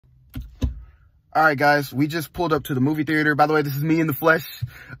All right, guys, we just pulled up to the movie theater. By the way, this is me in the flesh.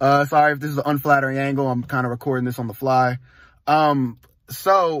 Sorry if this is an unflattering angle. I'm kind of recording this on the fly. I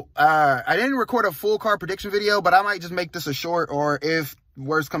didn't record a full card prediction video, but I might just make this a short, or if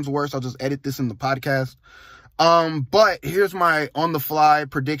worse comes to worse, I'll just edit this in the podcast. But here's my on the fly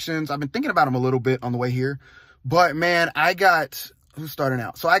predictions. I've been thinking about them a little bit on the way here, but man, who's starting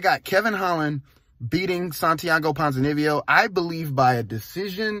out? So I got Kevin Holland beating Santiago Ponzinibbio, I believe by a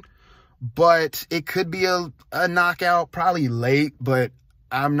decision, but it could be a knockout, probably late, but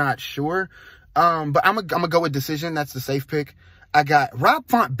I'm not sure. But I'm gonna go with decision. That's the safe pick. I got Rob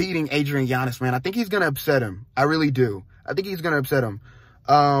Font beating Adrian Yanez, man. I think he's gonna upset him. I really do. I think he's gonna upset him.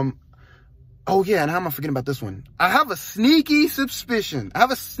 Oh yeah, and how am I forgetting about this one? I have a sneaky suspicion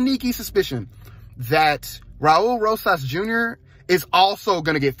that Raul Rosas Jr. is also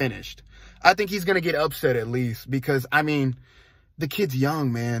gonna get finished. I think he's gonna get upset at least, because I mean, the kid's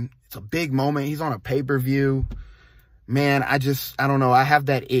young, man. It's a big moment. He's on a pay-per-view. Man, I don't know. I have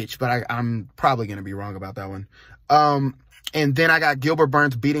that itch, but I'm probably going to be wrong about that one. And then I got Gilbert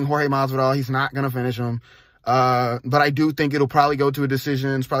Burns beating Jorge Masvidal. He's not going to finish him. But I do think it'll probably go to a decision.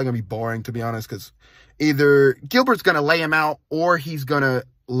 It's probably going to be boring, to be honest, because either Gilbert's going to lay him out or he's going to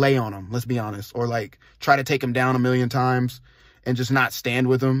lay on him, let's be honest, or like try to take him down a million times and just not stand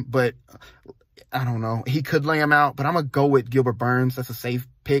with him. But I don't know. He could lay him out, but I'm going to go with Gilbert Burns. That's a safe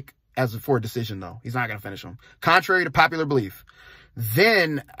pick for a decision, though. He's not going to finish him, contrary to popular belief.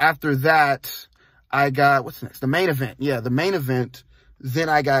 Then after that, I got, what's next? The main event. Yeah, the main event. Then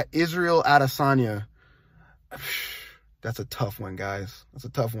I got Israel Adesanya. That's a tough one, guys. That's a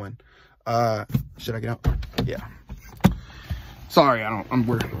tough one. Should I get out? Yeah. Sorry,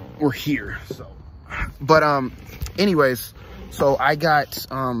 we're here. So, but, anyways, so I got,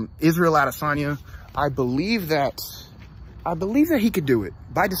 Israel Adesanya. I believe that he could do it.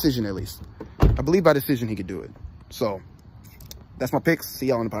 By decision, at least. I believe by decision he could do it. So, that's my picks. See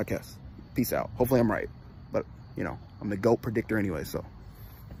y'all on the podcast. Peace out. Hopefully I'm right. But, you know, I'm the GOAT predictor anyway, so.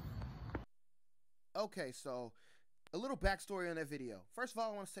 Okay, so, a little backstory on that video. First of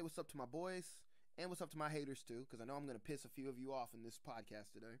all, I want to say what's up to my boys, and what's up to my haters, too, because I know I'm going to piss a few of you off in this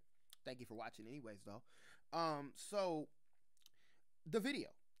podcast today. Thank you for watching anyways, though. So, the video.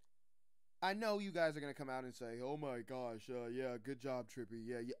 I know you guys are going to come out and say, oh my gosh, yeah, good job, Trippy.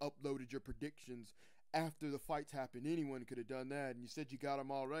 Yeah, you uploaded your predictions after the fights happened. Anyone could have done that, and you said you got them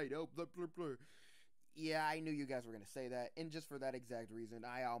all right. Oh, blah, blah, blah. Yeah, I knew you guys were going to say that, and just for that exact reason,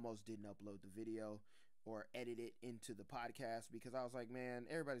 I almost didn't upload the video or edit it into the podcast, because I was like, man,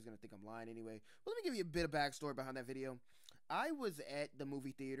 everybody's going to think I'm lying anyway. But let me give you a bit of backstory behind that video. I was at the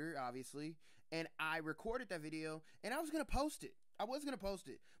movie theater, obviously, and I recorded that video, and I was going to post it.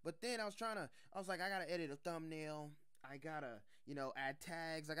 But then I was like, I got to edit a thumbnail. I got to, add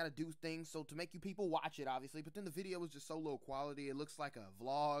tags. I got to do things so to make you people watch it, obviously. But then the video was just so low quality. It looks like a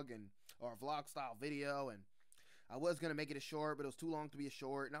vlog or a vlog style video. And I was going to make it a short, but it was too long to be a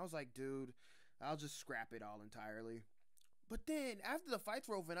short. And I was like, dude, I'll just scrap it all entirely. But then after the fights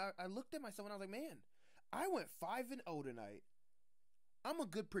were over, I looked at myself and I was like, man, I went 5-0 tonight. I'm a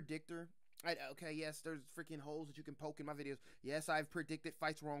good predictor. Okay, yes, there's freaking holes that you can poke in my videos. Yes, I've predicted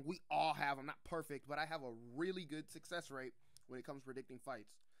fights wrong. We all have. I'm not perfect, but I have a really good success rate when it comes to predicting fights,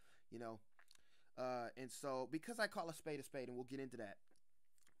 and so, because I call a spade, and we'll get into that.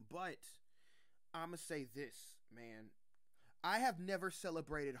 But I'm going to say this, man. I have never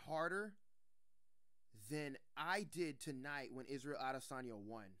celebrated harder than I did tonight when Israel Adesanya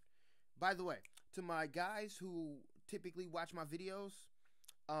won. By the way, to my guys who typically watch my videos,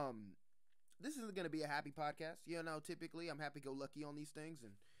 this isn't going to be a happy podcast. Typically I'm happy-go-lucky on these things.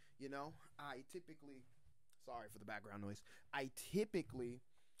 And, sorry for the background noise. I typically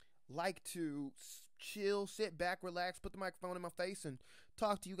like to chill, sit back, relax, put the microphone in my face, and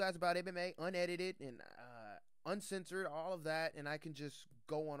talk to you guys about MMA, unedited and uncensored, all of that. And I can just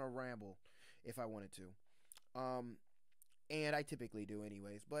go on a ramble if I wanted to. And I typically do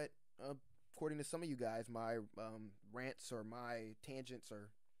anyways. But according to some of you guys, my rants or my tangents are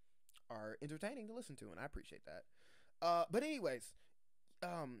entertaining to listen to, and I appreciate that. But anyways,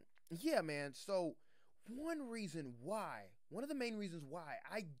 yeah, man, so one of the main reasons why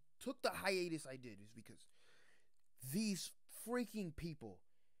I took the hiatus I did is because these freaking people,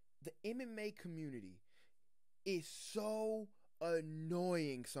 the MMA community, is so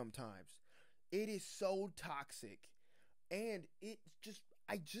annoying sometimes. It is so toxic, and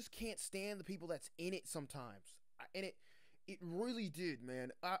I just can't stand the people that's in it sometimes. And it really did,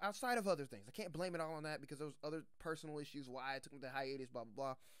 man. Outside of other things. I can't blame it all on that, because there was other personal issues why I took the hiatus, blah, blah,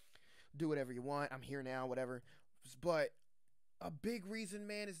 blah. Do whatever you want. I'm here now, whatever. But a big reason,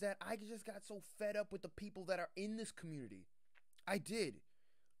 man, is that I just got so fed up with the people that are in this community. I did.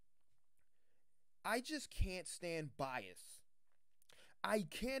 I just can't stand bias. I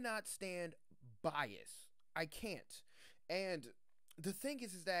cannot stand bias. I can't. And the thing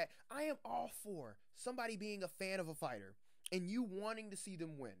is that I am all for somebody being a fan of a fighter and you wanting to see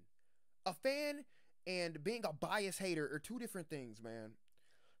them win. A fan and being a bias hater are two different things, man.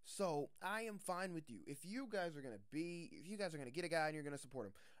 So I am fine with you. If you guys are gonna get a guy and you're gonna support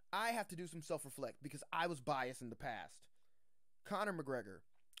him, I have to do some self-reflect because I was biased in the past. Conor McGregor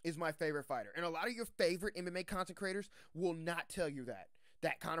is my favorite fighter, and a lot of your favorite MMA content creators will not tell you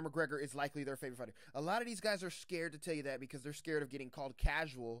that Conor McGregor is likely their favorite fighter. A lot of these guys are scared to tell you that because they're scared of getting called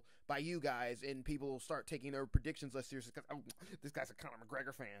casual by you guys, and people will start taking their predictions less seriously because, oh, this guy's a Conor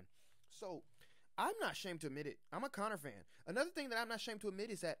McGregor fan. So I'm not ashamed to admit it. I'm a Conor fan. Another thing that I'm not ashamed to admit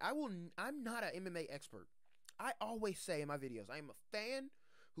is that I'm not an MMA expert. I always say in my videos, I am a fan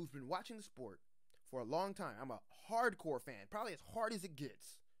who's been watching the sport for a long time. I'm a hardcore fan, probably as hard as it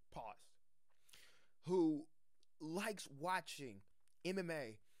gets. Pause. Who likes watching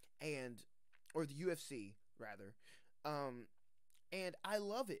MMA or the UFC rather, and I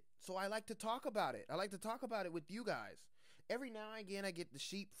love it. So I like to talk about it. I like to talk about it with you guys. Every now and again, I get the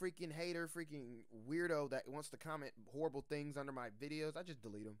sheep freaking hater, freaking weirdo that wants to comment horrible things under my videos. I just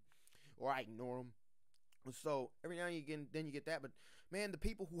delete them or I ignore them. So every now and again, then you get that. But man, the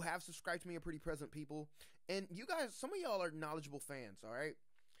people who have subscribed to me are pretty present people, and you guys, some of y'all are knowledgeable fans. All right.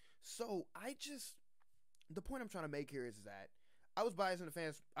 So the point I'm trying to make here is that I was biased in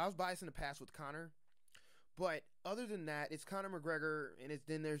the past with Conor, but other than that, it's Conor McGregor, and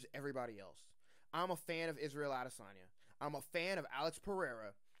then there's everybody else. I'm a fan of Israel Adesanya. I'm a fan of Alex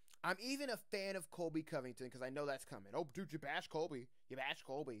Pereira. I'm even a fan of Colby Covington because I know that's coming. Oh, dude, you bash Colby. You bash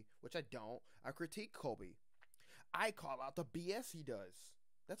Colby, which I don't. I critique Colby. I call out the BS he does.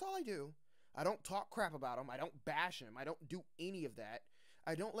 That's all I do. I don't talk crap about him. I don't bash him. I don't do any of that.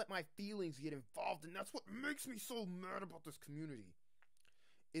 I don't let my feelings get involved, and that's what makes me so mad about this community.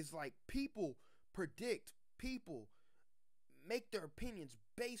 Is like people make their opinions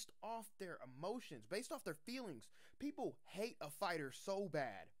based off their emotions, based off their feelings. People hate a fighter so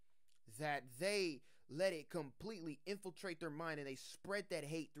bad that they let it completely infiltrate their mind and they spread that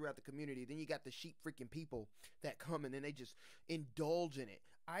hate throughout the community. Then you got the sheep freaking people that come and then they just indulge in it.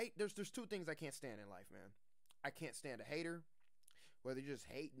 There's two things I can't stand in life, man. I can't stand a hater, whether you're just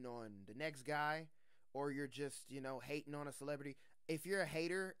hating on the next guy or you're just, hating on a celebrity. If you're a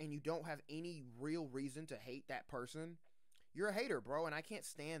hater and you don't have any real reason to hate that person, you're a hater, bro, and I can't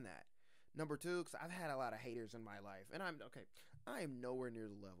stand that. Number two, because I've had a lot of haters in my life, and I am nowhere near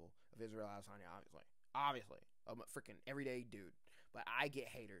the level of Israel Adesanya, obviously. I'm a freaking everyday dude, but I get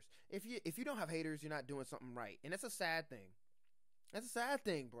haters. If you don't have haters, you're not doing something right, and that's a sad thing. That's a sad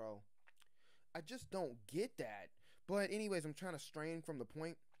thing, bro. I just don't get that. But anyways, I'm trying to strain from the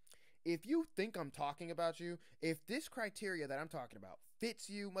point. If you think I'm talking about you, if this criteria that I'm talking about fits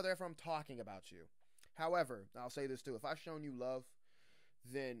you, motherfucker, I'm talking about you. However, I'll say this too. If I've shown you love,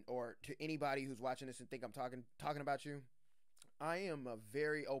 or to anybody who's watching this and think I'm talking about you, I am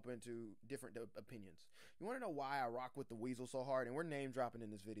very open to different opinions. You want to know why I rock with the Weasel so hard? And we're name dropping in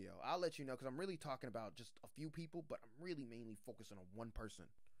this video. I'll let you know because I'm really talking about just a few people, but I'm really mainly focusing on one person.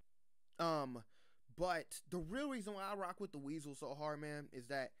 But the real reason why I rock with the Weasel so hard, man, is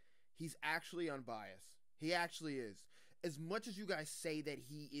that he's actually unbiased. He actually is. As much as you guys say that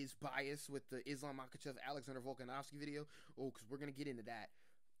he is biased with the Islam Makhachev Alexander Volkanovski video, because we're going to get into that.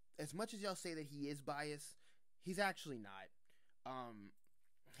 As much as y'all say that he is biased, he's actually not.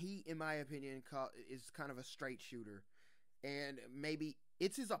 He, in my opinion, is kind of a straight shooter. And maybe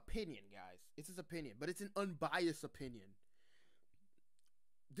it's his opinion, guys. It's his opinion, but it's an unbiased opinion.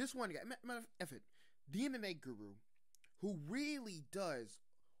 This one guy, the MMA guru, who really does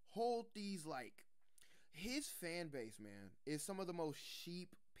hold these, his fan base, man, is some of the most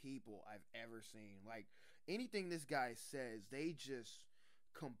sheep people I've ever seen. Like, anything this guy says, they just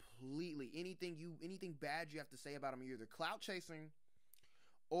completely, anything bad you have to say about him, you're either clout chasing,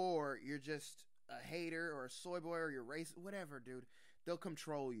 or you're just a hater, or a soy boy, or you're racist, whatever, dude. They'll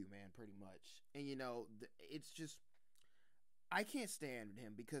control you, man, pretty much. And, it's just, I can't stand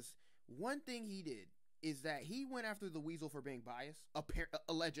him, because one thing he did is that he went after the Weasel for being biased,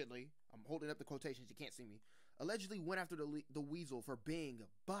 allegedly. I'm holding up the quotations, you can't see me. Allegedly went after the Weasel for being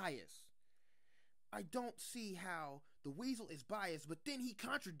biased. I don't see how the Weasel is biased, but then he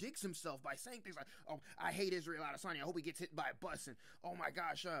contradicts himself by saying things like, oh, I hate Israel Adesanya, I hope he gets hit by a bus, and oh my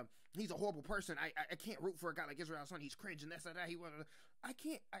gosh, he's a horrible person, I can't root for a guy like Israel Adesanya, he's cringe, and that's that, I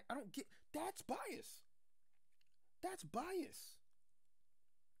don't get, that's bias. That's bias.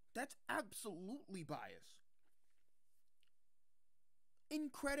 That's absolutely biased.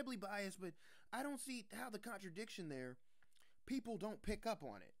 Incredibly biased, but I don't see how the contradiction there. People don't pick up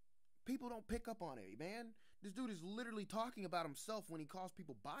on it. People don't pick up on it, man. This dude is literally talking about himself when he calls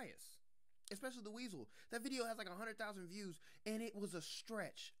people biased. Especially the Weasel. That video has like 100,000 views, and it was a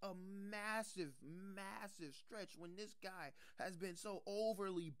stretch. A massive, massive stretch when this guy has been so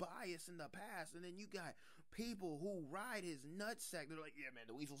overly biased in the past. And then you got people who ride his nutsack. They're like, yeah, man,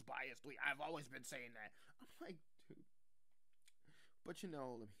 the Weasel's biased. I've always been saying that. I'm like, dude. But you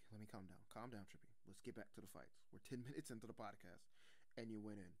know, let me calm down. Calm down, Trippy. Let's get back to the fights. We're 10 minutes into the podcast, and you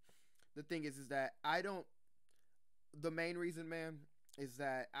went in. The thing is that the main reason, man, is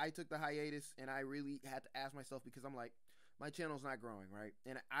that I took the hiatus, and I really had to ask myself, because I'm like, my channel's not growing, right?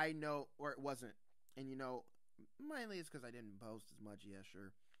 And I know, or it wasn't. And you know, mainly it's because I didn't post as much. Yeah,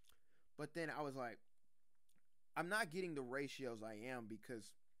 sure. But then I was like, I'm not getting the ratios I am,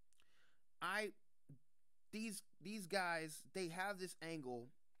 because these guys, they have this angle.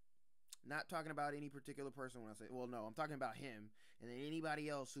 Not talking about any particular person when I say, well, no, I'm talking about him, and then anybody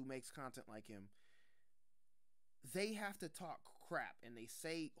else who makes content like him. They have to talk crap, and they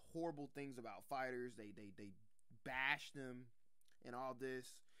say horrible things about fighters. They bash them and all this.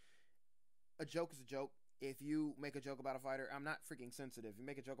 A joke is a joke. If you make a joke about a fighter, I'm not freaking sensitive. If you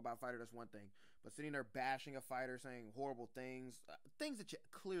make a joke about a fighter, that's one thing. But sitting there bashing a fighter, saying horrible things, things that you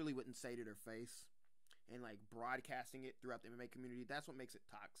clearly wouldn't say to their face, and like broadcasting it throughout the MMA community, that's what makes it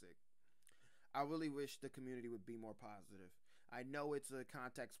toxic. I really wish the community would be more positive. I know it's a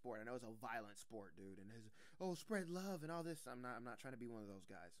contact sport. I know it's a violent sport, dude. And it's, oh, spread love and all this. I'm not trying to be one of those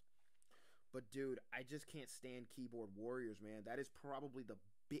guys. But dude, I just can't stand keyboard warriors, man. That is probably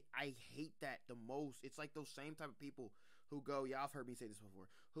I hate that the most. It's like those same type of people who go, yeah, I've heard me say this before,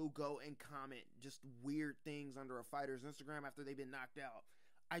 who go and comment just weird things under a fighter's Instagram after they've been knocked out.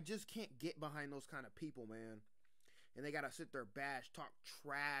 I just can't get behind those kind of people, man. And they gotta sit there, bash, talk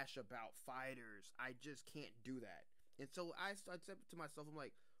trash about fighters. I just can't do that. And so I said to myself, I'm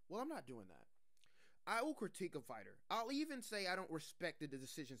like, well, I'm not doing that. I will critique a fighter. I'll even say I don't respect the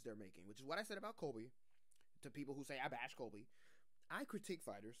decisions they're making, which is what I said about Colby to people who say I bash Colby. I critique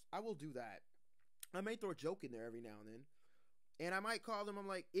fighters. I will do that. I may throw a joke in there every now and then. And I might call them, I'm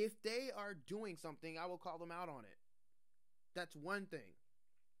like, if they are doing something, I will call them out on it. That's one thing.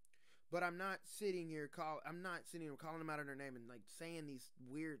 But I'm not sitting here calling them out of their name and like saying these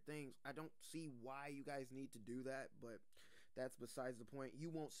weird things. I don't see why you guys need to do that, but that's besides the point. You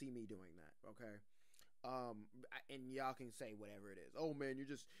won't see me doing that, okay? And y'all can say whatever it is. Oh man, you're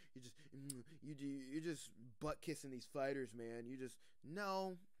just butt kissing these fighters, man.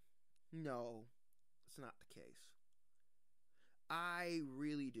 No, it's not the case. I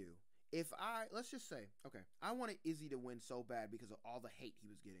really do. Let's just say, okay, I wanted Izzy to win so bad because of all the hate he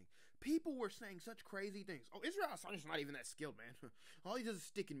was getting. People were saying such crazy things. Oh, Israel Adesanya's not even that skilled, man. All he does is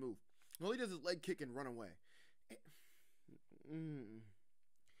stick and move. All he does is leg kick and run away.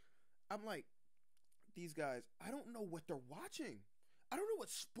 I'm like, these guys, I don't know what they're watching. I don't know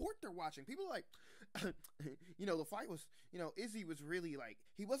what sport they're watching. People are like, the fight was, Izzy was really like,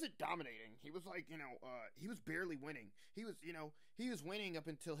 he wasn't dominating. He was like, he was barely winning. He was winning up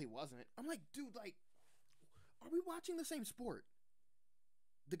until he wasn't. I'm like, dude, like, are we watching the same sport?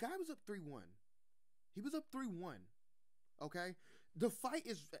 The guy was up 3-1. He was up 3-1. Okay? The fight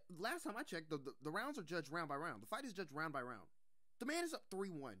is, last time I checked, the rounds are judged round by round. The fight is judged round by round. The man is up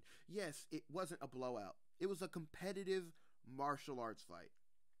 3-1. Yes, it wasn't a blowout. It was a competitive martial arts fight.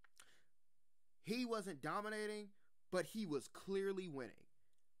 He wasn't dominating, but he was clearly winning.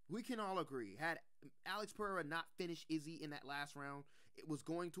 We can all agree. Had Alex Pereira not finished Izzy in that last round, it was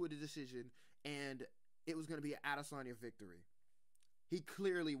going to a decision, and it was going to be an Adesanya victory. He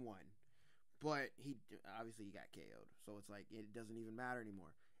clearly won, but he got KO'd. So it's like, it doesn't even matter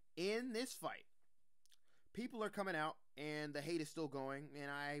anymore. In this fight, people are coming out, and the hate is still going,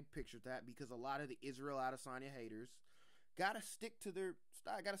 and I pictured that because a lot of the Israel Adesanya haters gotta stick to their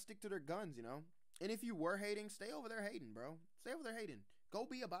style, gotta stick to their guns, And if you were hating, stay over there hating, bro. Stay over there hating. Go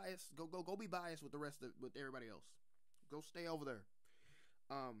be a bias. Go be biased with with everybody else. Go stay over there.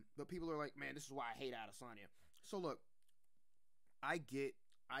 But people are like, man, this is why I hate Adesanya. So look, I get,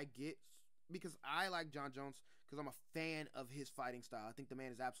 because I like John Jones because I'm a fan of his fighting style. I think the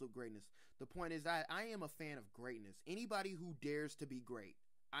man is absolute greatness. The point is that I am a fan of greatness. Anybody who dares to be great,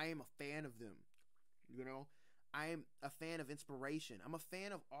 I am a fan of them. I am a fan of inspiration. I'm a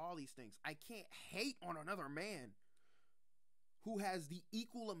fan of all these things. I can't hate on another man who has the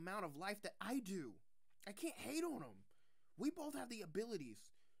equal amount of life that I do. I can't hate on him. We both have the abilities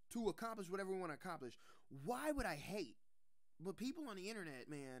to accomplish whatever we want to accomplish. Why would I hate? But people on the internet,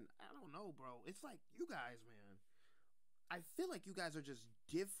 man, I don't know, bro. It's like you guys, man. I feel like you guys are just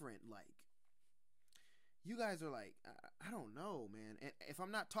different. Like, you guys are like, I don't know, man. And if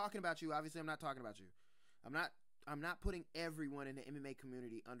I'm not talking about you, obviously I'm not talking about you. I'm not putting everyone in the MMA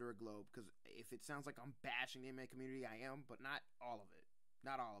community under a globe, because if it sounds like I'm bashing the MMA community, I am, but not all of it.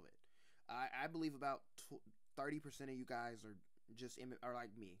 Not all of it. I believe about 30% of you guys are like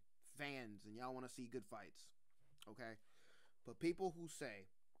me, fans, and y'all want to see good fights. Okay? But people who say,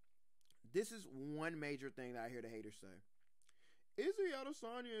 this is one major thing that I hear the haters say. Izzy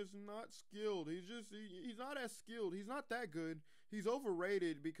Adesanya is not skilled. He's not as skilled. He's not that good. He's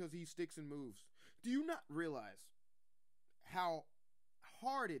overrated because he sticks and moves. Do you not realize how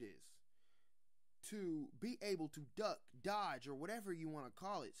hard it is to be able to duck, dodge, or whatever you want to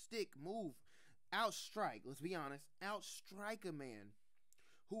call it, stick, move, outstrike, let's be honest, outstrike a man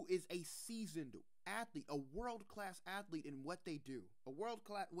who is a seasoned athlete, a world-class athlete in what they do, a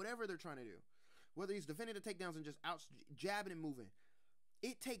world-class, whatever they're trying to do, whether he's defending the takedowns and just out jabbing and moving.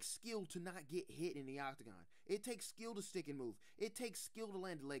 It takes skill to not get hit in the octagon. It takes skill to stick and move. It takes skill to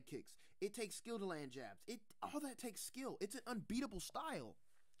land leg kicks. It takes skill to land jabs. All that takes skill. It's an unbeatable style.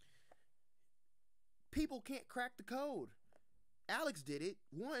 People can't crack the code. Alex did it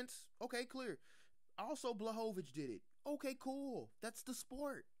once. Okay, clear. Also, Blachowicz did it. Okay, cool. That's the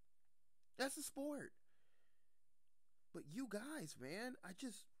sport. That's the sport. But you guys, man,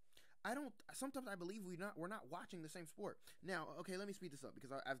 sometimes I believe we're not watching the same sport. Now, okay, let me speed this up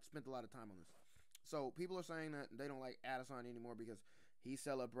because I've spent a lot of time on this. So people are saying that they don't like Adesanya anymore because he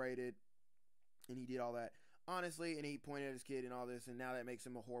celebrated and he did all that. Honestly, and he pointed at his kid and all this, and now that makes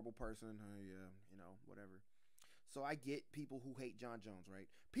him a horrible person. Yeah, whatever. So I get people who hate Jon Jones, right?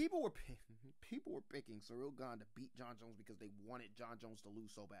 People were picking Ciryl Gane to beat Jon Jones because they wanted Jon Jones to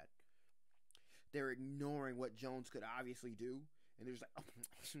lose so bad. They're ignoring what Jones could obviously do. And they're just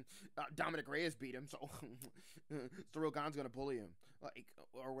like, Dominic Reyes beat him, so Ciryl Gane's gonna bully him, like,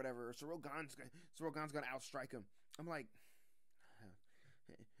 or whatever. Ciryl Gane's gonna outstrike him. I'm like,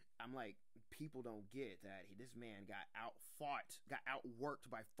 people don't get that this man got outworked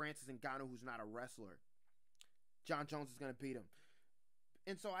by Francis Ngannou, who's not a wrestler. Jon Jones is gonna beat him,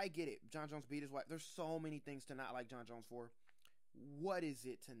 and so I get it. Jon Jones beat his wife. There's so many things to not like Jon Jones for. What is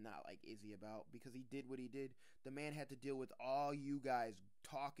it to not like Izzy about? Because he did what he did. The man had to deal with all you guys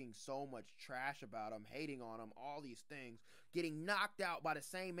talking so much trash about him, hating on him, all these things, getting knocked out by the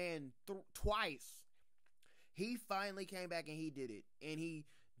same man twice. He finally came back and he did it. And he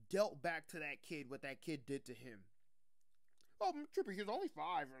dealt back to that kid what that kid did to him. Oh, Trippy, he's only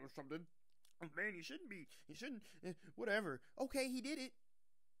 5 or something. Oh, man, you shouldn't, whatever. Okay, he did it.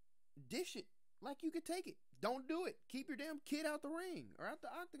 Dish it. Like you could take it. Don't do it. Keep your damn kid out the ring or out the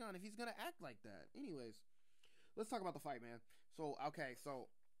octagon if he's going to act like that. Anyways, let's talk about the fight, man. So, okay, so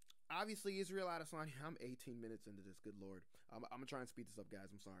obviously Israel Adesanya. I'm 18 minutes into this. Good Lord. I'm going to try and speed this up,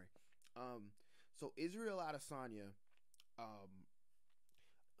 guys. I'm sorry. So Israel Adesanya,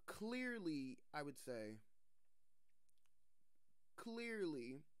 clearly, I would say,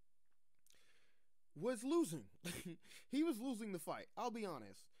 was losing. He was losing the fight. I'll be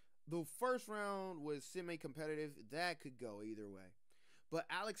honest. The first round was semi-competitive. That could go either way. But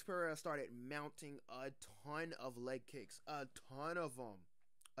Alex Pereira started mounting a ton of leg kicks. A ton of them.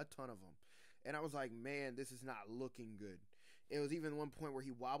 And I was like, man, this is not looking good. It was even one point where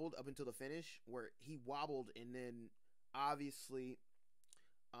he wobbled up until the finish, where he wobbled and then obviously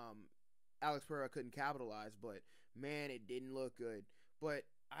Alex Pereira couldn't capitalize. But, man, it didn't look good. But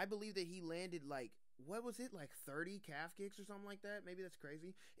I believe that he landed like, what was it, like 30 calf kicks or something like that? Maybe that's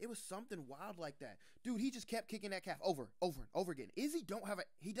crazy. It was something wild like that. Dude, he just kept kicking that calf over and over again. He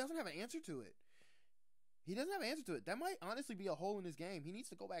doesn't have an answer to it. He doesn't have an answer to it. That might honestly be a hole in his game. He needs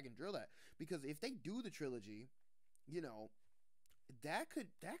to go back and drill that. Because if they do the trilogy, that could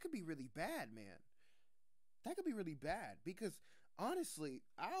be really bad, man. That could be really bad. Because honestly,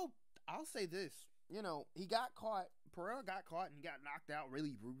 I'll say this. He got caught. Pereira got caught and he got knocked out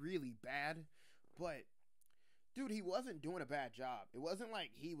really, really bad. But, dude, he wasn't doing a bad job. It wasn't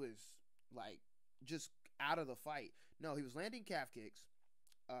like he was, like, just out of the fight. No, he was landing calf kicks.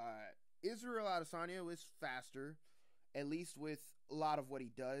 Israel Adesanya was faster, at least with a lot of what he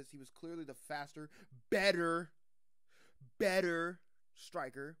does. He was clearly the faster, better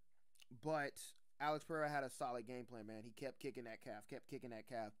striker. But Alex Pereira had a solid game plan, man. He kept kicking that calf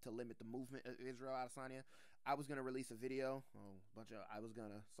to limit the movement of Israel Adesanya. I was going to release a video. I was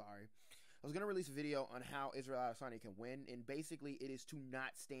going to release a video on how Israel Adesanya can win, and basically it is to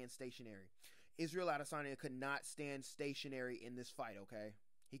not stand stationary. Israel Adesanya could not stand stationary in this fight, okay?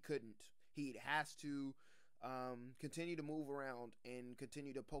 He couldn't. He has to Continue to move around and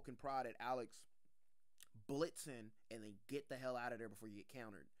continue to poke and prod at Alex, blitzing, and then get the hell out of there before you get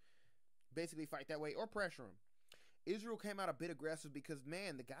countered. Basically fight that way or pressure him. Israel came out a bit aggressive because,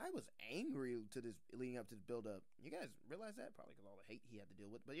 man, the guy was angry to this leading up to this build-up. You guys realize that? Probably because all the hate he had to deal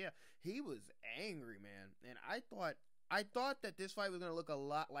with. But, yeah, he was angry, man. And I thought that this fight was going to look a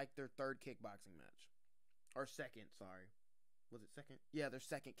lot like their third kickboxing match. Or second, sorry. Was it second? Yeah, their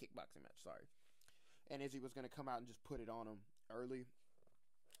second kickboxing match, sorry. And Izzy was going to come out and just put it on him early.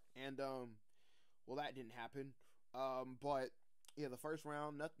 And, well, that didn't happen. But... yeah, the first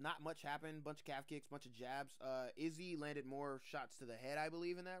round, not much happened. Bunch of calf kicks, bunch of jabs. Izzy landed more shots to the head, I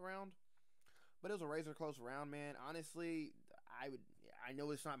believe, in that round. But it was a razor close round, man. Honestly, I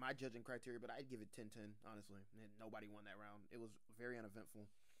know it's not my judging criteria, but I'd give it 10-10, honestly. And nobody won that round. It was very uneventful.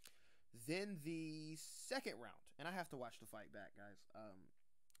 Then the second round, and I have to watch the fight back, guys.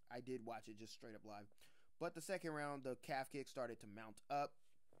 I did watch it just straight up live. But the second round, the calf kick started to mount up,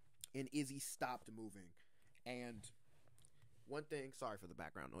 and Izzy stopped moving. And... one thing, sorry for the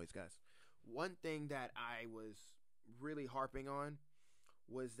background noise, guys. One thing that I was really harping on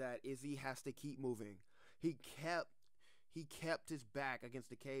was that Izzy has to keep moving. He kept his back against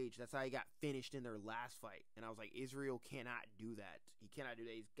the cage. That's how he got finished in their last fight. And I was like, Israel cannot do that. He cannot do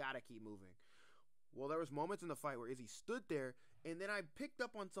that. He's got to keep moving. Well, there was moments in the fight where Izzy stood there, and then I picked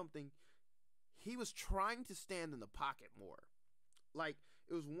up on something. He was trying to stand in the pocket more. Like,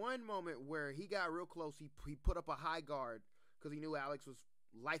 it was one moment where he got real close. He put up a high guard because he knew Alex was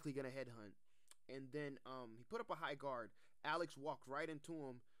likely going to headhunt. And then he put up a high guard. Alex walked right into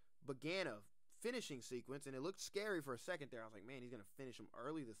him, began a finishing sequence, and it looked scary for a second there. I was like, man, he's going to finish him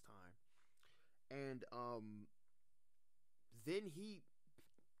early this time. And then he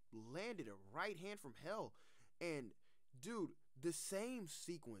landed a right hand from hell. And, dude, the same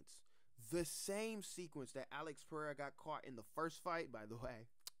sequence that Alex Pereira got caught in the first fight, by the way.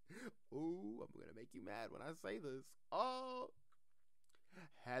 Ooh, I'm going to make you mad when I say this. Oh,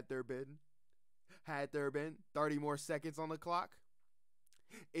 had there been 30 more seconds on the clock,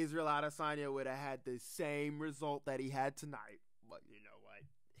 Israel Adesanya would have had the same result that he had tonight. But you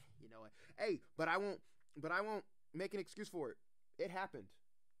know what? Hey, but I won't make an excuse for it. It happened.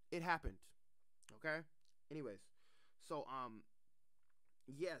 Okay? Anyways, so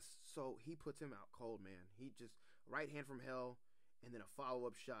yes, so he puts him out cold, man. He just right hand from hell and then a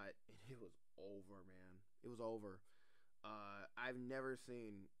follow-up shot, and it was over, man. It was over. I've never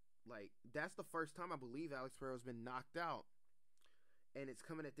seen, like, that's the first time I believe Alex Pereira's been knocked out. And it's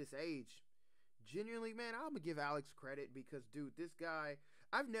coming at this age. Genuinely, man, I'm going to give Alex credit because, dude, this guy,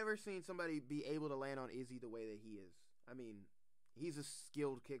 I've never seen somebody be able to land on Izzy the way that he is. I mean, he's a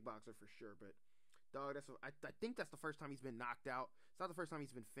skilled kickboxer for sure, but, dog, I think that's the first time he's been knocked out. It's not the first time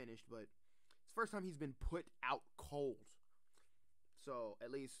he's been finished, but it's the first time he's been put out cold. So,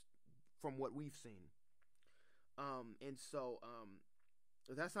 at least from what we've seen. And so,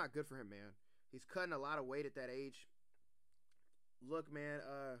 that's not good for him, man. He's cutting a lot of weight at that age. Look, man,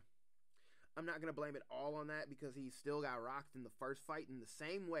 I'm not going to blame it all on that because he still got rocked in the first fight in the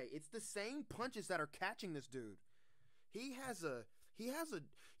same way. It's the same punches that are catching this dude. He has a,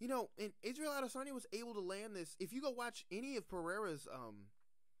 and Israel Adesanya was able to land this. If you go watch any of Pereira's,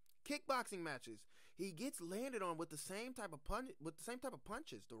 kickboxing matches, he gets landed on with the same type of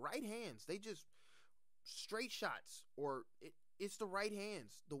punches, the right hands. They just straight shots, or it's the right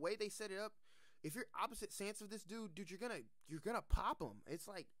hands. The way they set it up, if you're opposite stance of this dude, you're gonna pop him. It's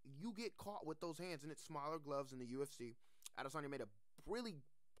like you get caught with those hands, and it's smaller gloves in the UFC. Adesanya made a really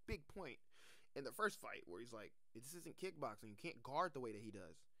big point in the first fight where he's like, this isn't kickboxing. You can't guard the way that he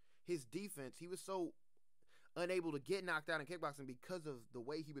does. His defense, he was so unable to get knocked out in kickboxing because of the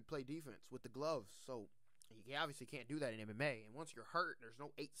way he would play defense with the gloves. So you obviously can't do that in MMA. And once you're hurt, there's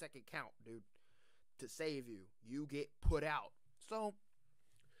no 8-second count, dude, to save you. You get put out. So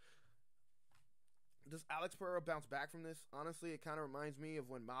does Alex Pereira bounce back from this? Honestly, it kind of reminds me of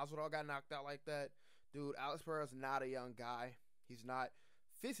when Masvidal got knocked out like that. Dude, Alex Pereira's not a young guy. He's not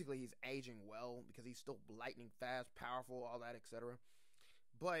physically. He's aging well because he's still lightning fast, powerful, all that, etc.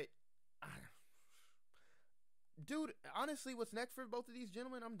 But dude, honestly, what's next for both of these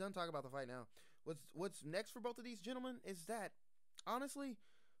gentlemen? I'm done talking about the fight now. What's next for both of these gentlemen is that, honestly,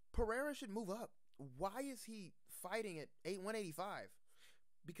 Pereira should move up. Why is he fighting at 185?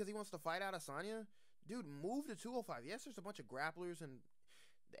 Because he wants to fight Adesanya? Dude, move to 205. Yes, there's a bunch of grapplers, and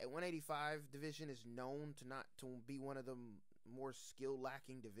the 185 division is known to be one of the more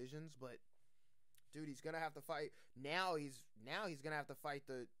skill-lacking divisions, but dude, he's gonna have to fight. Now he's gonna have to fight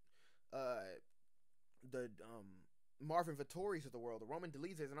the Marvin Vittori's of the world, the Roman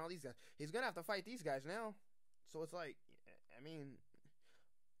Dolizes and all these guys. He's gonna have to fight these guys now. So it's like, I mean,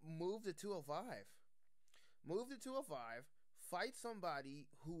 move to 205. Move to 205. Fight somebody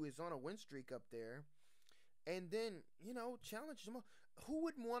who is on a win streak up there, and then challenge Jamal. Who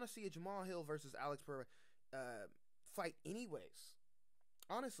wouldn't want to see a Jamal Hill versus Alex Pereira fight, anyways?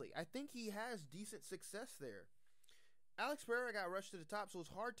 Honestly, I think he has decent success there. Alex Pereira got rushed to the top, so it's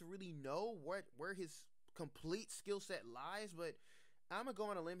hard to really know where his complete skill set lies. But I'm gonna go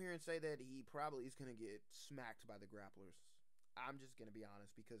on a limb here and say that he probably is gonna get smacked by the grapplers. I'm just gonna be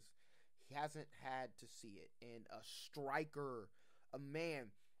honest, because he hasn't had to see it. And a striker, a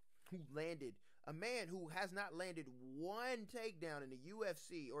man who has not landed one takedown in the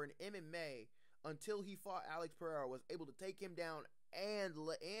UFC or in MMA until he fought Alex Pereira, was able to take him down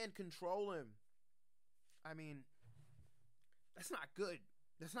and control him. I mean, that's not good.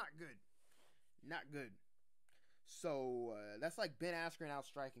 That's not good. Not good. So that's like Ben Askren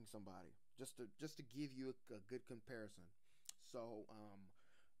outstriking somebody. Just to give you a good comparison. So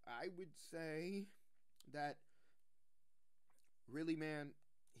I would say that really, man,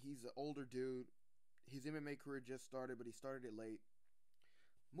 he's an older dude. His MMA career just started, but he started it late.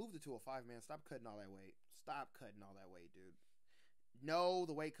 Move to 205, man. Stop cutting all that weight. Stop cutting all that weight, dude. No,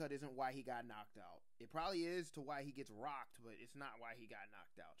 the weight cut isn't why he got knocked out. It probably is to why he gets rocked, but it's not why he got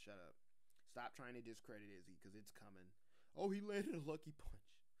knocked out. Shut up. Stop trying to discredit Izzy, because it's coming. Oh, he landed a lucky punch.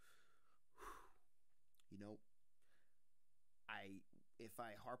 If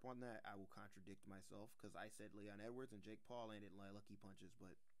I harp on that, I will contradict myself, because I said Leon Edwards and Jake Paul landed lucky punches,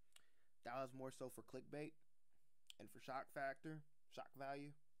 but that was more so for clickbait and for shock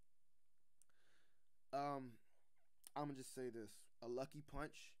value. I'm gonna just say this: a lucky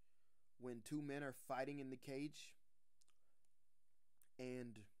punch when two men are fighting in the cage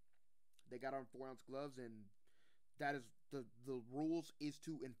and they got on 4-ounce gloves, and that is the rules is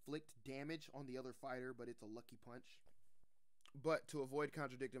to inflict damage on the other fighter, but it's a lucky punch. But to avoid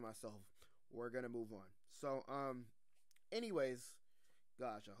contradicting myself, we're gonna move on. So anyways,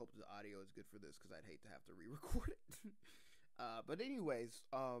 gosh, I hope the audio is good for this, because I'd hate to have to re-record it. But anyways,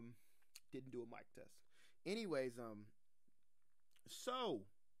 didn't do a mic test. Anyways, so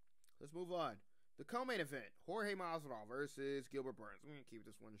let's move on. The co-main event: Jorge Masvidal versus Gilbert Burns. I'm gonna keep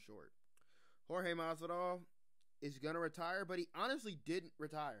this one short. Jorge Masvidal is gonna retire, but he honestly didn't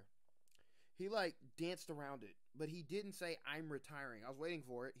retire. He danced around it, but he didn't say, "I'm retiring." I was waiting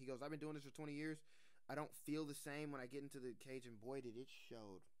for it. He goes, "I've been doing this for 20 years. I don't feel the same when I get into the cage," and boy, did it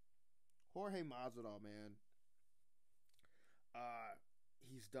showed. Jorge Masvidal, man.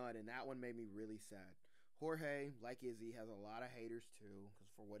 He's done, and that one made me really sad. Jorge, like Izzy, has a lot of haters too,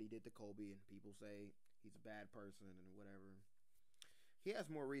 because for what he did to Kobe, and people say he's a bad person and whatever. He has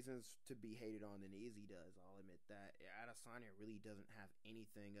more reasons to be hated on than Izzy does, I'll admit that. Adesanya really doesn't have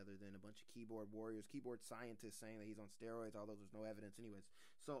anything other than a bunch of keyboard warriors, keyboard scientists saying that he's on steroids, although there's no evidence anyways.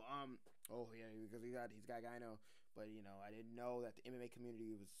 So, oh yeah, because he's got gyno, but I didn't know that the MMA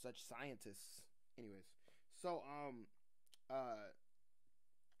community was such scientists. Anyways, so,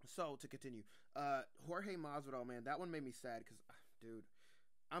 so to continue, Jorge Masvidal, man, that one made me sad, because, dude,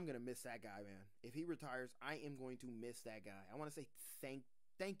 I'm gonna miss that guy, man. If he retires, I am going to miss that guy. I want to say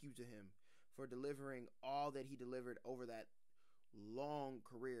thank you to him for delivering all that he delivered over that long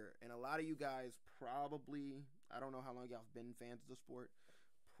career. And a lot of you guys probably, I don't know how long y'all have been fans of the sport,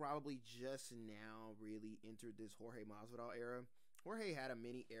 probably just now really entered this Jorge Masvidal era. Jorge had a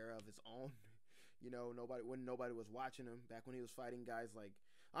mini era of his own. When nobody was watching him, back when he was fighting guys like,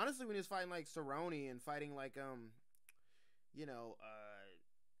 honestly, when he was fighting like Cerrone and fighting like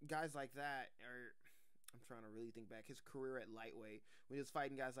guys like that. Or I'm trying to really think back his career at lightweight, when he was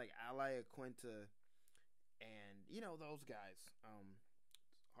fighting guys like Ali Aquinta and those guys.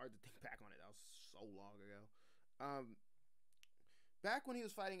 It's hard to think back on it. That was so long ago. Back when he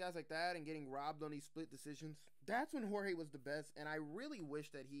was fighting guys like that and getting robbed on these split decisions, that's when Jorge was the best. And I really wish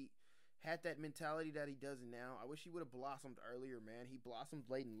that he had that mentality that he does now. I wish he would have blossomed earlier, man. He blossomed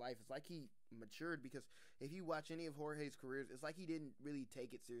late in life. It's like he matured, because if you watch any of Jorge's careers, it's like he didn't really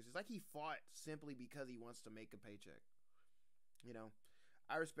take it serious. It's like he fought simply because he wants to make a paycheck.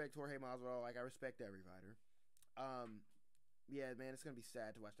 I respect Jorge Masvidal like I respect every fighter. Yeah, man, it's gonna be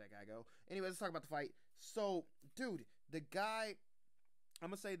sad to watch that guy go. Anyway, let's talk about the fight. So, dude, the guy, I'm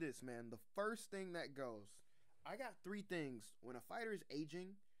gonna say this, man. The first thing that goes, I got 3 things. When a fighter is aging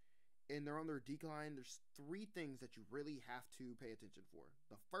and they're on their decline, there's 3 things that you really have to pay attention for.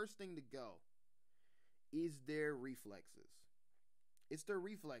 The first thing to go is their reflexes. It's their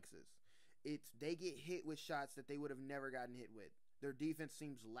reflexes. They get hit with shots that they would have never gotten hit with. Their defense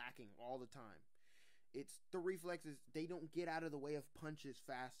seems lacking all the time. It's the reflexes. They don't get out of the way of punches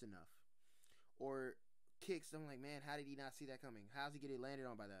fast enough. Or kicks. I'm like, man, how did he not see that coming? How's he getting landed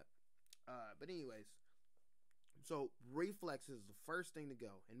on by that? But anyways, so reflexes is the first thing to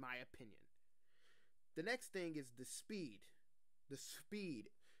go, in my opinion. The next thing is the speed. The speed.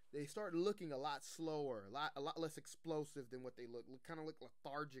 They start looking a lot slower, a lot less explosive than what they look. Kind of look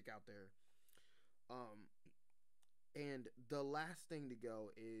lethargic out there. And the last thing to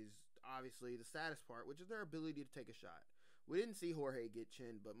go is obviously the saddest part, which is their ability to take a shot. We didn't see Jorge get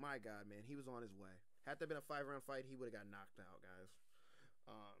chinned, but my God, man, he was on his way. Had that been a 5-round fight, he would have got knocked out, guys.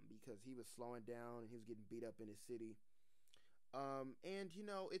 Because he was slowing down and he was getting beat up in his city. And, you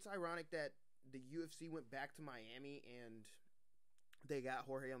know, it's ironic that the UFC went back to Miami and they got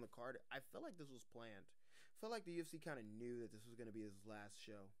Jorge on the card. I feel like this was planned. I feel like the UFC kind of knew that this was going to be his last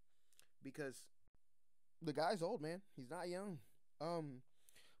show. Because the guy's old, man. He's not young.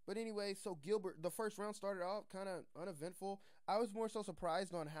 But anyway, so Gilbert, the first round started off kind of uneventful. I was more so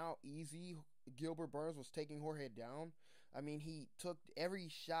surprised on how easy Gilbert Burns was taking Jorge down. I mean, he took every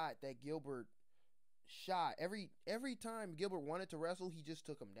shot that Gilbert shot. Every time Gilbert wanted to wrestle, he just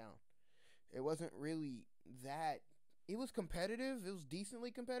took him down. It wasn't really that. It was competitive. It was decently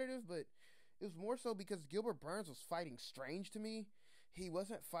competitive, but it was more so because Gilbert Burns was fighting strange to me. He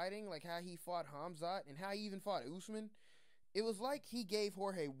wasn't fighting like how he fought Hamzat and how he even fought Usman. It was like he gave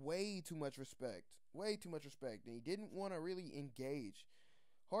Jorge way too much respect. Way too much respect. And he didn't want to really engage.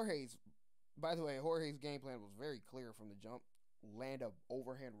 By the way, Jorge's game plan was very clear from the jump. Land a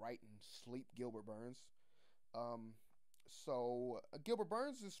overhand right and sleep Gilbert Burns. So Gilbert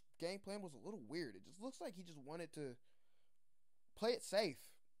Burns' game plan was a little weird. It just looks like he just wanted to play it safe.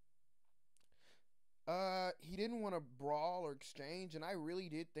 He didn't want to brawl or exchange, and I really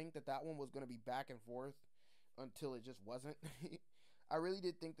did think that one was going to be back and forth until it just wasn't. I really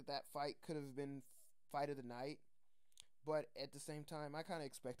did think that fight could have been fight of the night, but at the same time, I kind of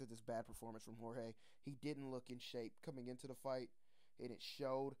expected this bad performance from Jorge. He didn't look in shape coming into the fight, and it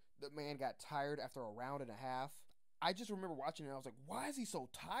showed. The man got tired after a round and a half. I just remember watching it, and I was like, why is he so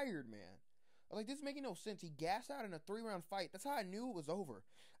tired, man? I was like, this is making no sense. He gassed out in a 3-round fight. That's how I knew it was over.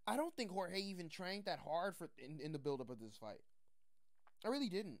 I don't think Jorge even trained that hard in the buildup of this fight. I really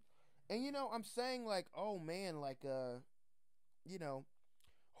didn't. And, you know, I'm saying, like, oh, man, like, you know,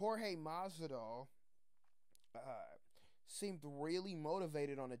 Jorge Masvidal seemed really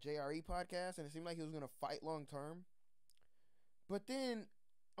motivated on the JRE podcast, and it seemed like he was going to fight long term. But then,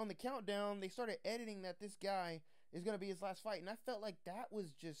 on the countdown, they started editing that this guy is going to be his last fight, and I felt like that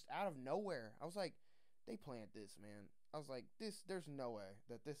was just out of nowhere. I was like, they planned this, man. I was like, there's no way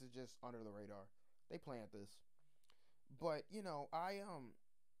that this is just under the radar. They planned this. But, you know, I'm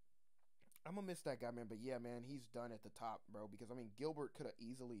gonna miss that guy, man. But yeah, man, he's done at the top, bro. Because I mean, Gilbert could have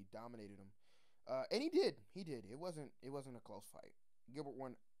easily dominated him, and he did. He did. It wasn't a close fight. Gilbert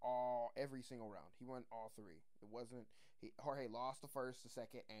won every single round. He won all 3. It wasn't. Jorge lost the first, the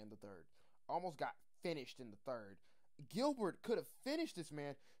second, and the third. Almost got finished in the third. Gilbert could have finished this,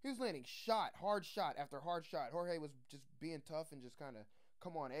 man. He was landing hard shot after hard shot. Jorge was just being tough and just kind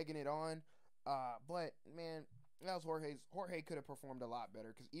of, egging it on. But, man, that was Jorge's. Jorge could have performed a lot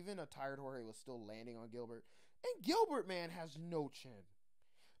better because even a tired Jorge was still landing on Gilbert. And Gilbert, man, has no chin.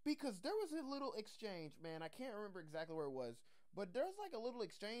 Because there was a little exchange, man. I can't remember exactly where it was. But there was like a little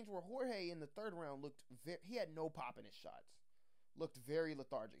exchange where Jorge in the third round he had no pop in his shots. Looked very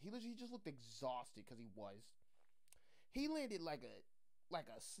lethargic. He just looked exhausted because he was. He landed like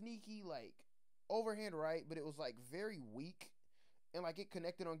a sneaky, like, overhand right, but it was, like, very weak. And, like, it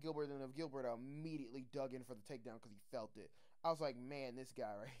connected on Gilbert, and Gilbert immediately dug in for the takedown because he felt it. I was like, man, this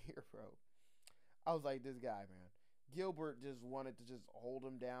guy right here, bro. I was like, this guy, man. Gilbert just wanted to just hold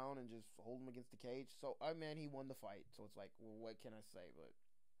him down and just hold him against the cage. So, man, he won the fight. So, it's like, well, what can I say? But,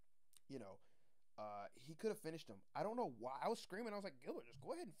 you know, he could have finished him. I don't know why. I was screaming. I was like, Gilbert, just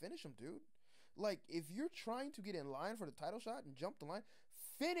go ahead and finish him, dude. Like, if you're trying to get in line for the title shot and jump the line,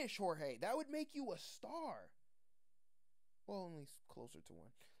 finish Jorge. That would make you a star. Well, only closer to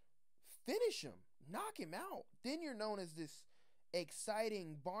one. Finish him. Knock him out. Then you're known as this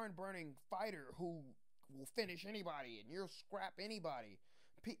exciting, barn-burning fighter who will finish anybody and you'll scrap anybody.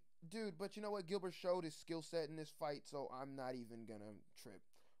 Dude, but you know what? Gilbert showed his skill set in this fight, so I'm not even going to trip.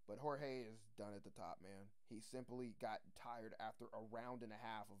 But Jorge is done at the top, man. He simply got tired after a round and a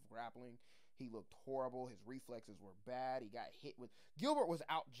half of grappling. He looked horrible. His reflexes were bad. He got hit with... Gilbert was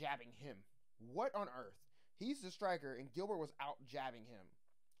out jabbing him. What on earth? He's the striker, and Gilbert was out jabbing him.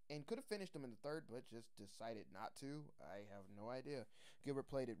 And could have finished him in the third, but just decided not to. I have no idea. Gilbert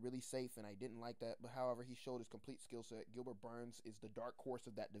played it really safe, and I didn't like that. But however, he showed his complete skill set. Gilbert Burns is the dark horse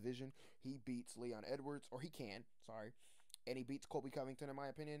of that division. He beats Leon Edwards, or he can, sorry. And he beats Colby Covington, in my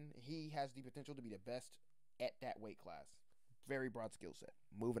opinion. He has the potential to be the best at that weight class. Very broad skill set.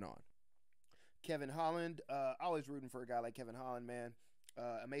 Moving on. Kevin Holland. Always rooting for a guy like Kevin Holland, man.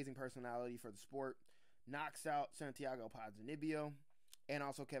 Amazing personality for the sport. Knocks out Santiago Ponzinibbio. And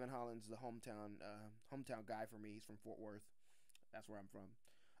also Kevin Holland's the hometown guy for me. He's from Fort Worth. That's where I'm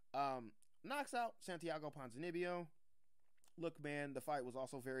from. Knocks out Santiago Ponzinibbio. Look, man, the fight was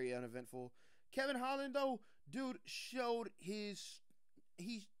also very uneventful. Kevin Holland, though, dude, showed his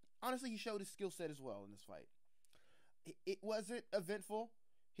skill set as well in this fight. It wasn't eventful.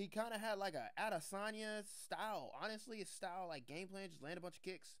 He kind of had like a Adesanya style. Honestly, his style, like game plan, just land a bunch of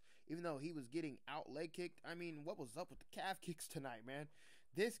kicks. Even though he was getting out leg kicked. I mean, what was up with the calf kicks tonight, man?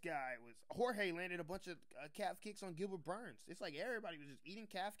 This guy was... Jorge landed a bunch of calf kicks on Gilbert Burns. It's like everybody was just eating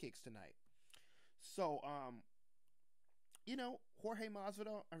calf kicks tonight. So, Jorge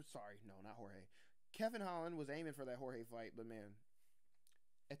Masvidal... I'm sorry, no, not Jorge. Kevin Holland was aiming for that Jorge fight, but man,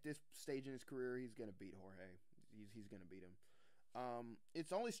 at this stage in his career, he's going to beat Jorge. He's going to beat him.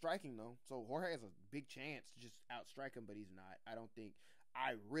 It's only striking, though, so Jorge has a big chance to just outstrike him, but he's not.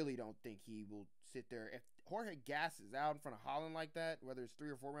 I really don't think he will sit there. If Jorge gasses out in front of Holland like that, whether it's 3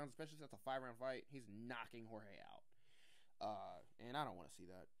 or 4 rounds, especially if it's a 5-round fight, he's knocking Jorge out. And I don't want to see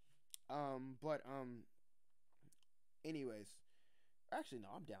that. Anyways, actually,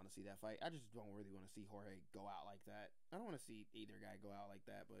 no, I'm down to see that fight. I just don't really want to see Jorge go out like that. I don't want to see either guy go out like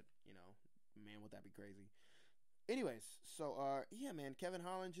that, but, man, would that be crazy. Anyways, so, yeah, man, Kevin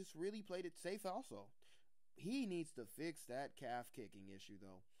Holland just really played it safe also. He needs to fix that calf kicking issue,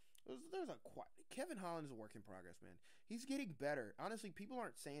 though. Kevin Holland is a work in progress, man. He's getting better. Honestly, people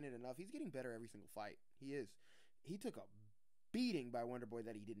aren't saying it enough. He's getting better every single fight. He is. He took a beating by Wonderboy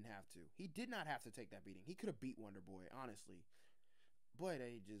that he didn't have to. He did not have to take that beating. He could have beat Wonderboy, honestly. But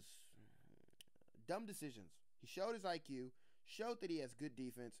they just... dumb decisions. He showed his IQ, showed that he has good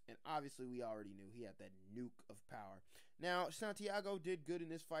defense, and obviously we already knew he had that nuke of power. Now, Santiago did good in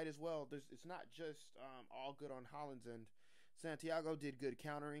this fight as well. It's not just all good on Holland's end. Santiago did good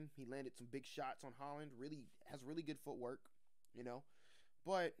countering. He landed some big shots on Holland. Has really good footwork,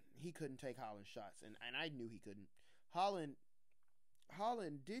 But he couldn't take Holland's shots, and I knew he couldn't. Holland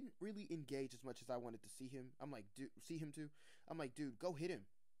didn't really engage as much as I wanted to see him. I'm like, dude, go hit him.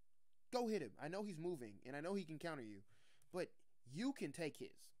 Go hit him. I know he's moving, and I know he can counter you, but you can take his.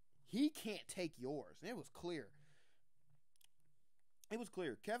 He can't take yours. And it was clear.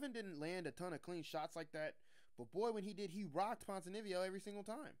 Kevin didn't land a ton of clean shots like that, but boy, when he did, he rocked Ponzinibbio every single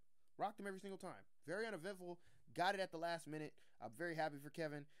time. Rocked him every single time. Very uneventful. Got it at the last minute. I'm very happy for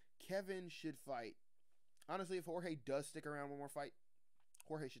Kevin. Kevin should fight. Honestly, if Jorge does stick around one more fight,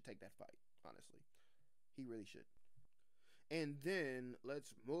 Jorge should take that fight. Honestly. He really should. And then,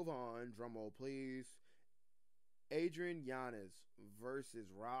 let's move on. Drumroll, please. Adrian Yanez versus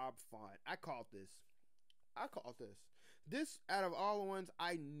Rob Font. I called this. This, out of all the ones,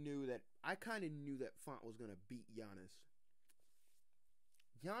 I kind of knew that Font was going to beat Yanez.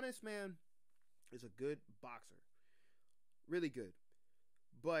 Yanez, man, is a good boxer. Really good.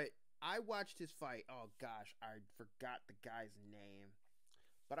 But I watched his fight. Oh, gosh, I forgot the guy's name.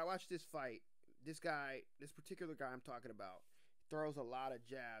 But I watched this fight. This particular guy I'm talking about, throws a lot of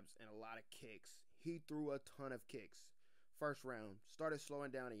jabs and a lot of kicks. He threw a ton of kicks. First round, started slowing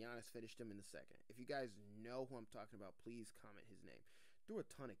down, and Yanez finished him in the second. If you guys know who I'm talking about, please comment his name. Threw a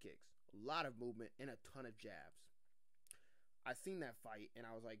ton of kicks, a lot of movement, and a ton of jabs. I seen that fight, and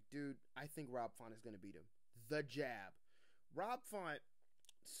I was like, dude, I think Rob Font is going to beat him. The jab. Rob Font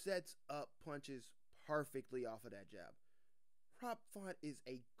sets up punches perfectly off of that jab. Rob Font is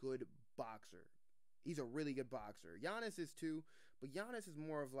a good boxer. He's a really good boxer. Yanez is too, but Yanez is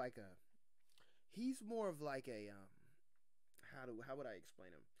more of like a... how would I explain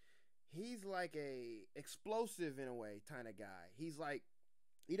him? He's like a explosive in a way kind of guy. He's like,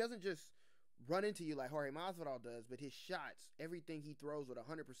 he doesn't just run into you like Jorge Masvidal does, but his shots, everything he throws with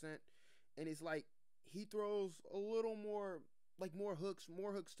 100%, and it's like he throws a little more, like more hooks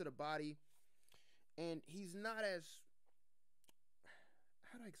to the body, and he's not as...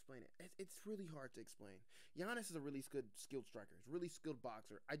 how do I explain it? It's really hard to explain. Yanez is a really good skilled striker. He's a really skilled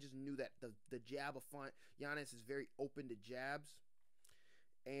boxer. I just knew that the jab of Font, Yanez is very open to jabs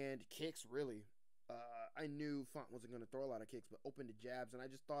and kicks, really. I knew Font wasn't going to throw a lot of kicks, but open to jabs, and I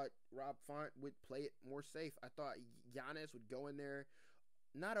just thought Rob Font would play it more safe. I thought Yanez would go in there,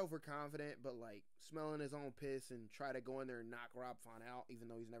 not overconfident, but like smelling his own piss and try to go in there and knock Rob Font out, even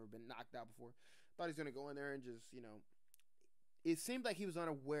though he's never been knocked out before. Thought he's going to go in there and just, it seemed like he was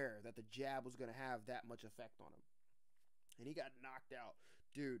unaware that the jab was going to have that much effect on him. And he got knocked out.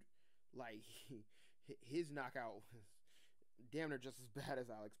 Dude, like, his knockout was damn near just as bad as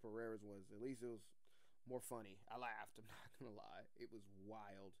Alex Pereira's was. At least it was more funny. I laughed. I'm not gonna lie. It was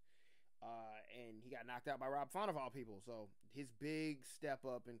wild. And he got knocked out by Rob Font of all people. So his big step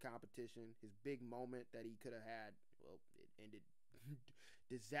up in competition, his big moment that he could have had, well, it ended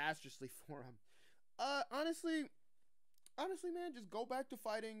disastrously for him. Honestly, man, just go back to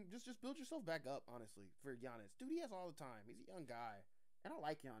fighting. Just build yourself back up. Honestly, for Giannis, dude, he has all the time. He's a young guy, and I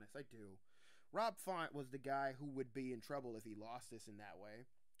like Giannis. I do. Rob Font was the guy who would be in trouble if he lost this in that way.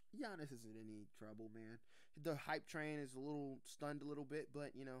 Giannis isn't in any trouble, man. The hype train is stunned a little bit,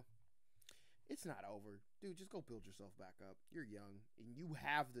 but it's not over. Dude, just go build yourself back up. You're young, and you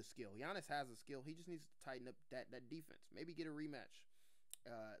have the skill. Giannis has the skill. He just needs to tighten up that defense. Maybe get a rematch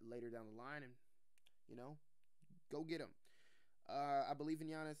later down the line, and go get him. I believe in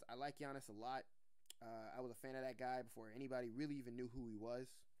Giannis. I like Giannis a lot. I was a fan of that guy before anybody really even knew who he was.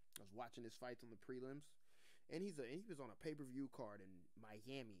 I was watching his fights on the prelims, and he was on a pay-per-view card in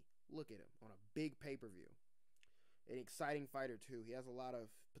Miami. Look at him on a big pay-per-view. An exciting fighter too. He has a lot of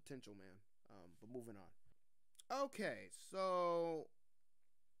potential, man. But moving on. Okay, so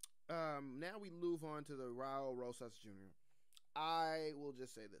now we move on to the Raul Rosas Jr. I will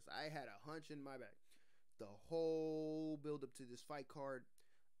just say this. I had a hunch in my back. The whole build up to this fight card,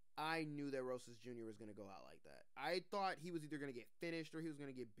 I knew that Rosas Jr. was going to go out like that. I thought he was either going to get finished or he was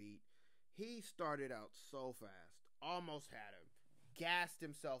going to get beat. He started out so fast. Almost had him. Gassed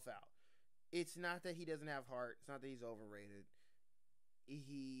himself out. It's not that he doesn't have heart. It's not that he's overrated.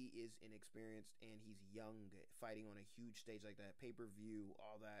 He is inexperienced and he's young, fighting on a huge stage like that, pay-per-view,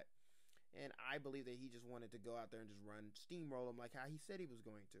 all that. And I believe that he just wanted to go out there and just steamroll him like how he said he was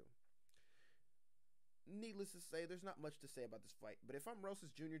going to. Needless to say, there's not much to say about this fight. But if I'm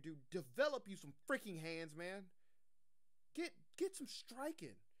Rosas Jr., dude, develop you some freaking hands, man. Get some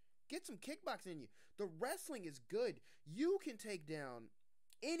striking. Get some kickboxing in you. The wrestling is good. You can take down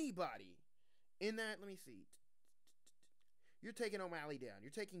anybody in that. Let me see. You're taking O'Malley down.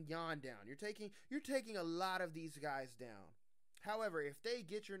 You're taking Yan down. You're taking a lot of these guys down. However, if they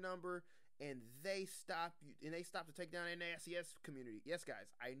get your number and they stop you, and they stop to take down an SES community, yes,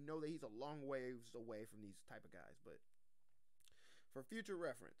 guys, I know that he's a long ways away from these type of guys, but for future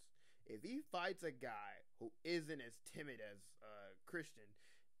reference, if he fights a guy who isn't as timid as Christian,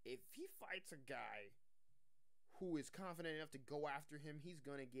 if he fights a guy who is confident enough to go after him, he's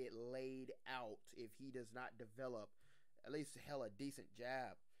gonna get laid out if he does not develop at least hella decent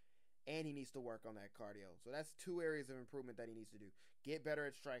jab. And he needs to work on that cardio. So that's two areas of improvement that he needs to do. Get better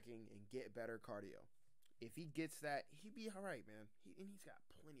at striking and get better cardio. If he gets that, he'd be all right, man. And he's got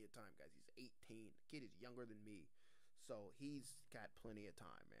plenty of time, guys. He's 18. The kid is younger than me. So he's got plenty of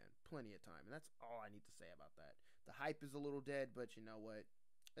time, man. Plenty of time. And that's all I need to say about that. The hype is a little dead, but you know what?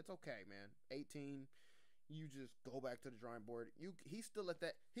 It's okay, man. 18, you just go back to the drawing board. He's still at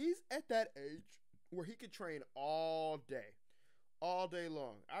that. He's at that age where he could train all day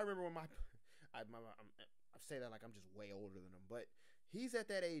long. I remember when I say that like I'm just way older than him, but he's at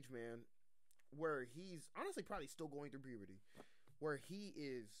that age, man, where he's honestly probably still going through puberty, where he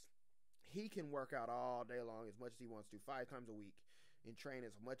can work out all day long as much as he wants to, 5 times a week, and train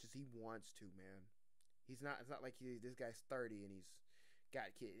as much as he wants to, man. It's not like this guy's 30 and he's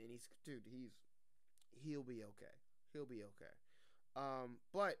got a kid and he'll be okay. He'll be okay.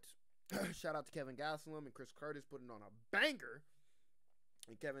 But shout out to Kevin Gastelum and Chris Curtis putting on a banger.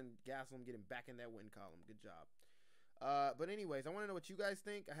 And Kevin Gastelum getting back in that win column. Good job. But anyways, I want to know what you guys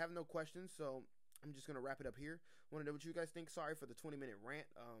think. I have no questions, so I'm just going to wrap it up here. I want to know what you guys think. Sorry for the 20-minute rant,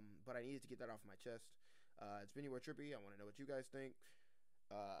 but I needed to get that off my chest. It's been your Trippy. I want to know what you guys think.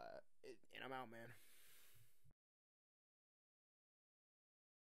 And I'm out, man.